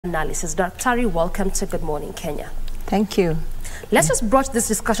Analysis. Daktari, welcome to Good Morning Kenya. Thank you. Let's just broach this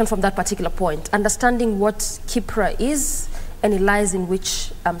discussion from that particular point, understanding what KIPPRA is and it lies in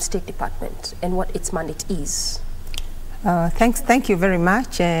which State Department and what its mandate is. Thank you very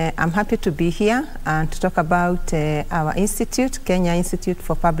much. I'm happy to be here and to talk about our institute, Kenya Institute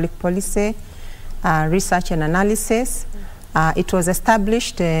for Public Policy, Research and Analysis. It was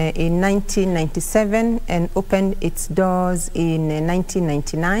established in 1997 and opened its doors in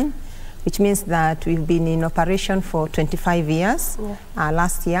 1999, which means that we've been in operation for 25 years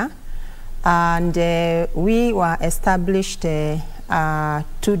last year. And we were established to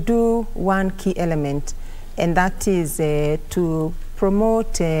do one key element, and that is to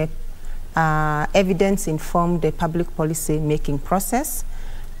promote evidence-informed public policy making process.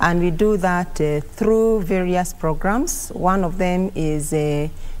 And we do that through various programs. One of them is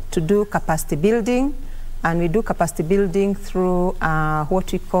to do capacity building, and we do capacity building through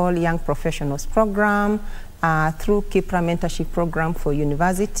what we call Young Professionals Program, through KIPPRA mentorship program for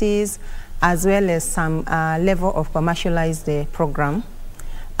universities, as well as some level of commercialized program.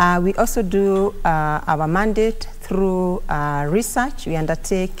 We also do our mandate through research. We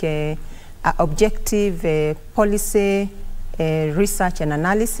undertake objective policy research and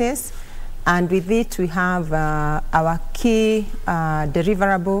analysis, and with it we have our key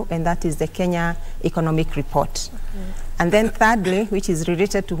deliverable, and that is the Kenya Economic Report. And then thirdly, which is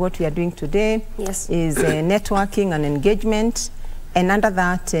related to what we are doing today, is networking and engagement, and under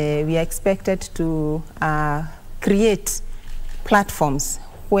that we are expected to create platforms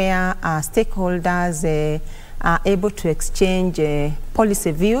where stakeholders are able to exchange policy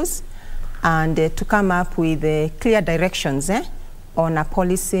views and to come up with clear directions on a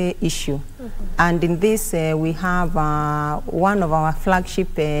policy issue. And in this, we have one of our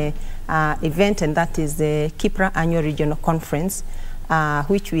flagship event, and that is the KIPPRA Annual Regional Conference,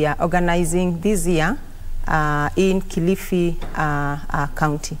 which we are organizing this year in Kilifi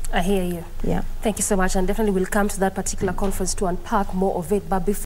County. I hear you. Yeah. Thank you so much, and definitely we'll come to that particular conference to unpack more of it. But before